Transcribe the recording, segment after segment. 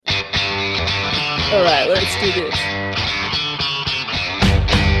All right, let's do this.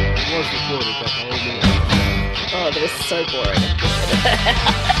 It was recorded that whole minute. Oh, that was so boring.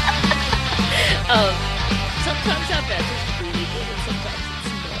 Sometimes our band is really good, and sometimes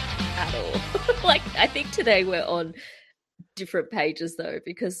it's not at all. Like, I think today we're on different pages though,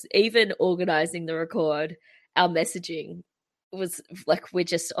 because even organizing the record, our messaging was like we're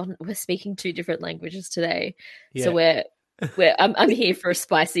speaking two different languages today. Yeah. So I'm here for a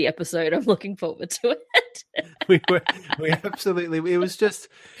spicy episode. I'm looking forward to it. we absolutely. It's just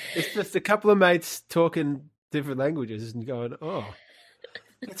a couple of mates talking different languages and going, oh,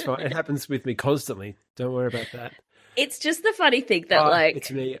 that's fine. It happens with me constantly. Don't worry about that. It's just the funny thing that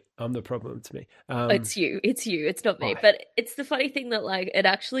it's me. I'm the problem. It's me. It's you. It's not me. But it's the funny thing that it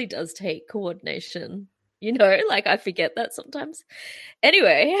actually does take coordination. I forget that sometimes.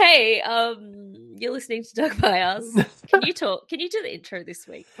 Anyway, hey, you're listening to Doug by Us. Can you talk? Can you do the intro this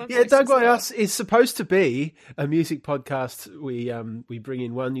week? Yeah, Doug by Us is supposed to be a music podcast. We bring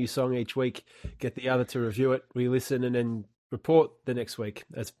in one new song each week, get the other to review it. We listen and then report the next week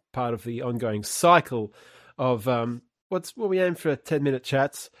as part of the ongoing cycle of what we aim for 10-minute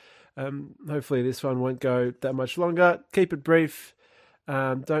chats. Hopefully this one won't go that much longer. Keep it brief.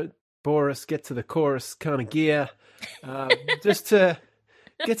 Don't bore us, get to the chorus kind of gear, just to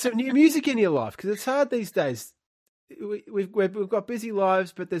get some new music in your life, because it's hard these days. We've got busy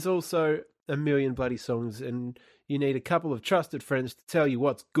lives, but there's also a million bloody songs, and you need a couple of trusted friends to tell you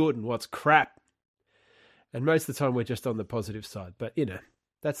what's good and what's crap. And most of the time we're just on the positive side, but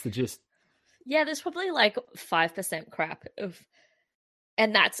that's the gist. Yeah, there's probably 5% crap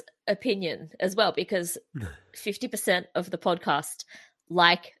and that's opinion as well, because 50% of the podcast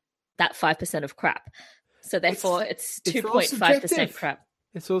that 5% of crap. So therefore it's 2.5% crap.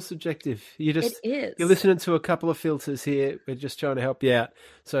 It's all subjective. It is. You're listening to a couple of filters here. We're just trying to help you out.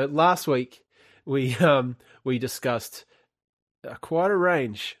 So last week we discussed quite a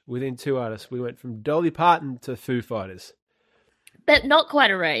range within two artists. We went from Dolly Parton to Foo Fighters. But not quite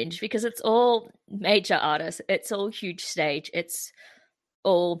a range, because it's all major artists. It's all huge stage. It's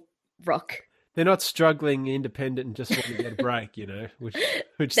all rock. They're not struggling independent and just want to get a break,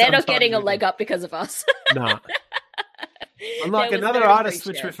 which they're not getting a leg up because of us. Nah. Unlike another artist,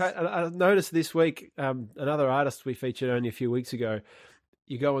 which I noticed this week, another artist we featured only a few weeks ago,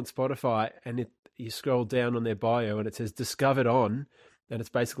 you go on Spotify and you scroll down on their bio and it says discovered on, and it's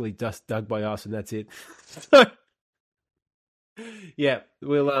basically just Doug by Us, and that's it. Yeah,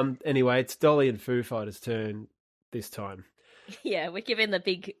 anyway, it's Dolly and Foo Fighters' turn this time. Yeah, we're giving the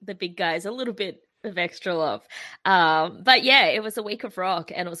big guys a little bit of extra love. But yeah, it was a week of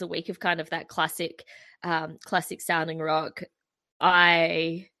rock, and it was a week of kind of that classic sounding rock.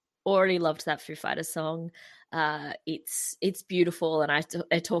 I already loved that Foo Fighters song. It's beautiful, and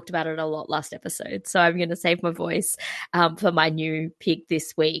I talked about it a lot last episode, so I'm going to save my voice for my new pick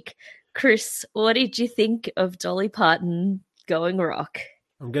this week. Chris, what did you think of Dolly Parton going rock?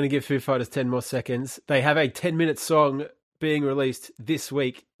 I'm going to give Foo Fighters 10 more seconds. They have a 10-minute song being released this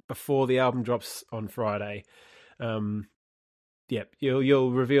week before the album drops on Friday. Yep,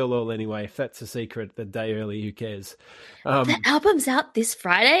 you'll reveal all anyway. If that's a secret, the day early, who cares? The album's out this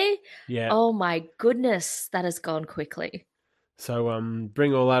Friday? Yeah. Oh my goodness, that has gone quickly. So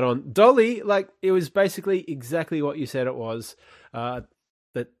bring all that on. Dolly, it was basically exactly what you said it was. That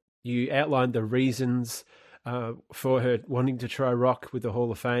you outlined the reasons for her wanting to try rock with the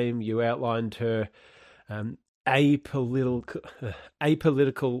Hall of Fame. You outlined her apolitical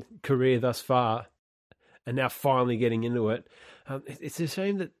career thus far, and now finally getting into it. It's a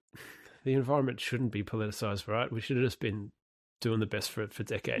shame that the environment shouldn't be politicized, right? We should have just been doing the best for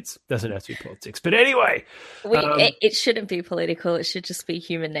decades. Doesn't have to be politics. But anyway. It shouldn't be political. It should just be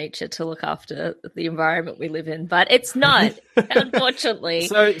human nature to look after the environment we live in. But it's not, unfortunately.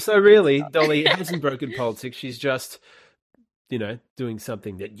 So really, Dolly hasn't broken politics. She's just, doing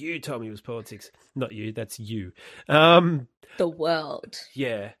something that you told me was politics. Not you, that's you. The world.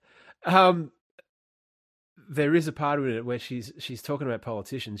 Yeah. There is a part of it where she's talking about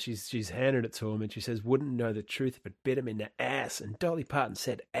politicians. She's handed it to him, and she says, "Wouldn't know the truth if it bit him in the ass." And Dolly Parton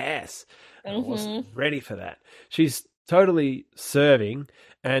said "ass," and I wasn't ready for that. She's totally serving,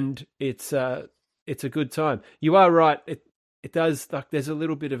 and it's a good time. You are right. It does, there's a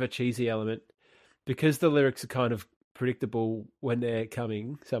little bit of a cheesy element because the lyrics are kind of predictable when they're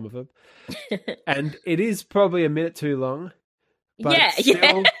coming, some of them, and it is probably a minute too long. But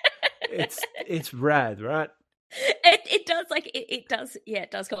still, it's rad, right? It does like it does, yeah,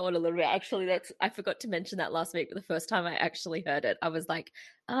 it does go on a little bit. Actually, that's I forgot to mention that last week, but the first time I actually heard it, I was like,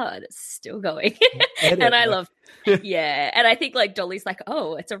 oh, it's still going. Get And it? I Like, love, yeah. And I think like Dolly's like,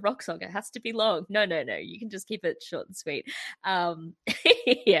 oh, it's a rock song. It has to be long. No, no, no. You can just keep it short and sweet. Um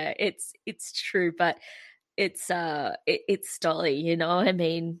yeah, it's true, but it's Dolly, you know. I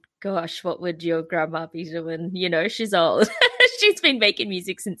mean, gosh, what would your grandma be doing? You know, she's old. She's been making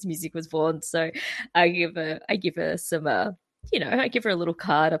music since music was born. So I give her some you know, I give her a little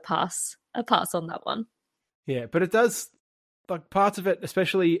card, a pass on that one. yeah, but it does, like, parts of it,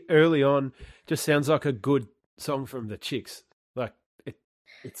 especially early on, just sounds like a good song from the Chicks. Like, it,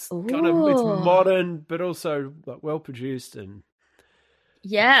 it's kind of, it's Ooh. modern, but also like well produced and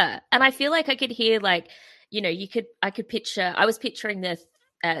Yeah. And I feel like I could hear like, you know, I could picture I was picturing the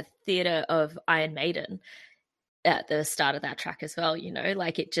theater of Iron Maiden at the start of that track as well, you know,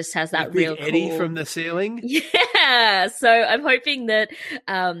 like it just has the that big real Eddie cool. from the ceiling. Yeah. So I'm hoping that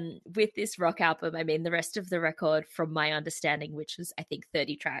with this rock album, I mean, the rest of the record, from my understanding, which was, I think,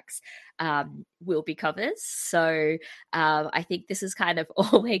 30 tracks, will be covers. So I think this is kind of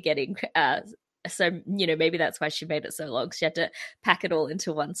all we're getting. So, you know, maybe that's why she made it so long. She had to pack it all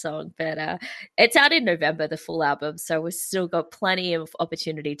into one song. But it's out in November, the full album. So we've still got plenty of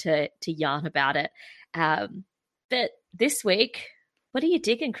opportunity to yarn about it. But this week, what are you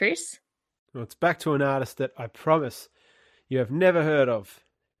digging, Chris? Well, it's back to an artist that I promise you have never heard of.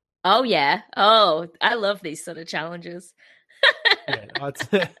 Oh yeah. Oh, I love these sort of challenges. Yeah, I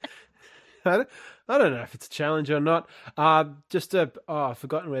don't, I don't know if it's a challenge or not. I've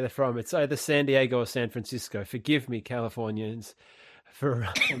forgotten where they're from. It's either San Diego or San Francisco. Forgive me, Californians, for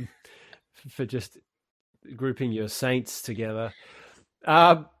for just grouping your saints together.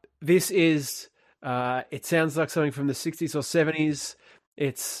 This is. It sounds like something from the 60s or 70s.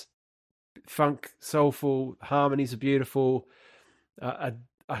 It's funk, soulful. Harmonies are beautiful.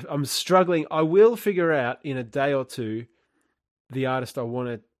 I'm struggling. I will figure out in a day or two the artist I want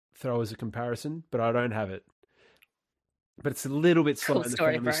to throw as a comparison, but I don't have it. But it's a little bit slow Cool in the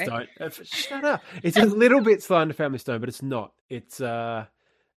story, Family bro. Stone. Shut up! It's a little bit slow in the Family Stone, but it's not. It's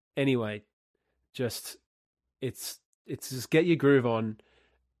anyway. Just it's just get your groove on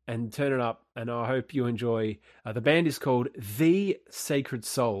and turn it up, and I hope you enjoy. The band is called The Sacred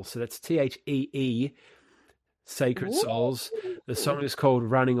Souls, so that's THEE, Sacred Ooh. Souls. The song is called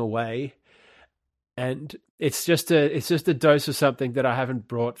Running Away, and it's just a dose of something that I haven't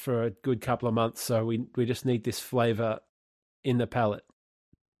brought for a good couple of months. So we just need this flavor in the palate.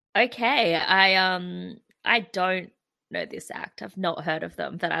 Okay, I don't know this act. I've not heard of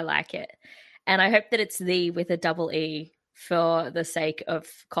them, but I like it. And I hope that it's the with a double E for the sake of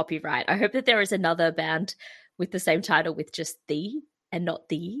copyright. I hope that there is another band with the same title with just the and not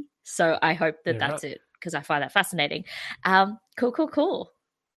the. So I hope that Yeah, right. that's it because I find that fascinating. Cool, cool, cool.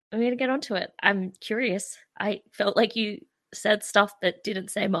 I'm gonna get onto it. I'm curious. I felt like you said stuff that didn't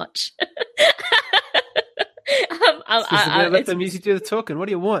say much. Listen, let It's the music do the talking. What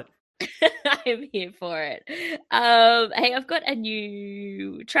do you want? I'm here for it. Hey, I've got a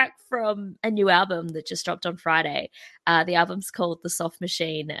new track from a new album that just dropped on Friday. The album's called The Soft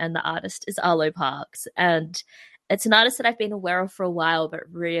Machine, and the artist is Arlo Parks. And it's an artist that I've been aware of for a while, but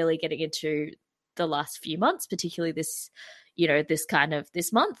really getting into the last few months, particularly this, you know, this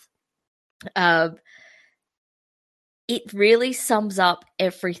month. Um, it really sums up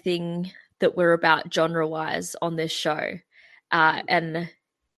everything that we're about genre wise on this show. And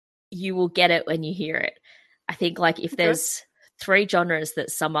you will get it when you hear it. I think like if Okay. there's three genres that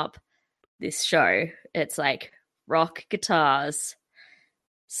sum up this show, it's like rock guitars,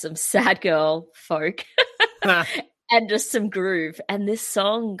 some sad girl folk, and just some groove. And this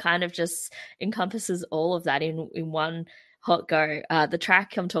song kind of just encompasses all of that in one hot go. The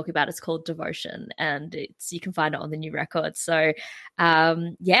track I'm talking about is called Devotion, and it's you can find it on the new record. So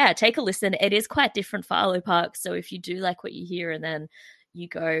yeah, take a listen. It is quite different for Arlo Park. So if you do like what you hear and then you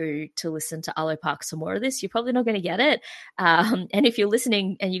go to listen to Arlo Parks some more of this, you're probably not going to get it. And if you're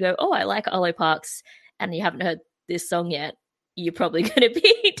listening and you go, oh, I like Arlo Parks, and you haven't heard this song yet, you're probably going to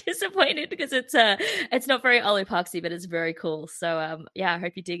be disappointed because it's not very Arlo Parksy, but it's very cool. So yeah, I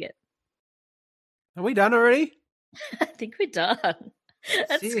hope you dig it. Are we done already? I think we're done.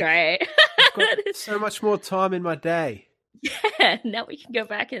 That's Sick. great. I've got so much more time in my day. Yeah, now we can go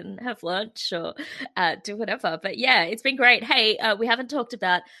back and have lunch or do whatever. But yeah, it's been great. Hey, we haven't talked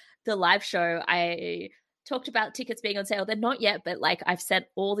about the live show. I talked about tickets being on sale. They're not yet, but like I've sent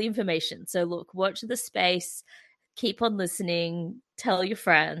all the information. So look, watch the space, keep on listening, tell your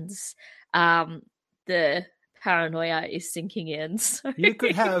friends. The paranoia is sinking in. So You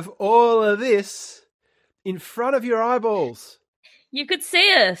could have all of this in front of your eyeballs. You could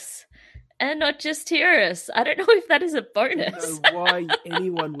see us and not just hear us. I don't know if that is a I bonus. don't know why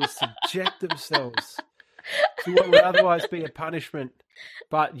anyone will subject themselves to what would otherwise be a punishment,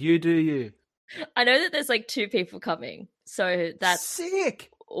 but you do you. I know that there's like 2 people coming, so that's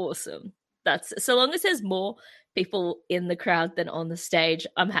sick. Awesome. That's so long as there's more people in the crowd than on the stage,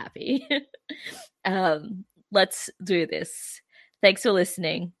 I'm happy. Let's do this. Thanks for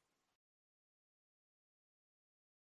listening.